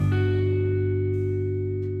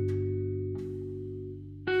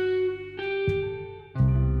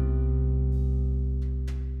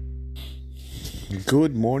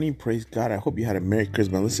Good morning, praise God. I hope you had a Merry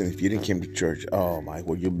Christmas. Listen, if you didn't come to church, oh my,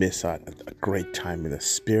 well, you missed out a great time in the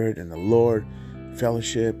Spirit and the Lord,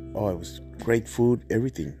 fellowship. Oh, it was great food,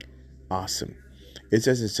 everything. Awesome. It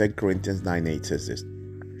says in 2 Corinthians 9:8 says this,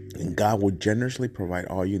 and God will generously provide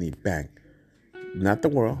all you need. Bang. Not the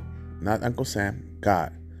world, not Uncle Sam,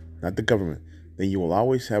 God, not the government. Then you will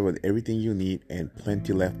always have everything you need and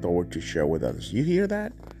plenty left over to share with others. You hear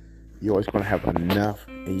that? You're always going to have enough,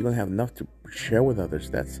 and you're going to have enough to share with others.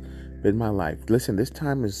 That's been my life. Listen, this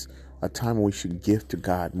time is a time when we should give to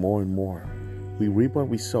God more and more. We reap what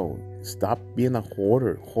we sow. Stop being a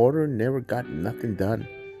hoarder. Hoarder never got nothing done.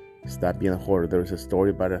 Stop being a hoarder. There was a story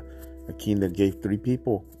about a king that gave three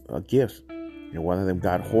people gifts, and one of them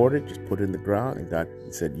got hoarded, just put it in the ground, and God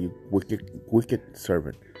said, "You wicked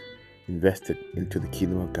servant, invest it into the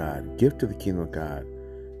kingdom of God. Give to the kingdom of God."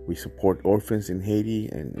 We support orphans in Haiti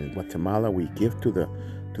and in Guatemala. We give to the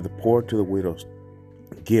poor, to the widows.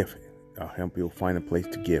 Give. I'll help you find a place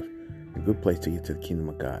to give. A good place to get to the kingdom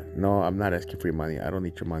of God. No, I'm not asking for your money. I don't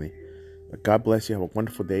need your money. But God bless you. Have a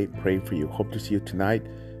wonderful day. Praying for you. Hope to see you tonight.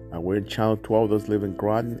 We're in Channel 12. Those live in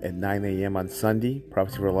Groton at 9 a.m. on Sunday.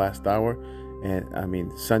 Prophecy for the Last Hour.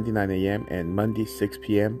 Sunday 9 a.m. and Monday 6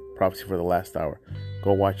 p.m. Prophecy for the Last Hour.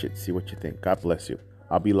 Go watch it. See what you think. God bless you.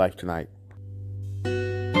 I'll be live tonight.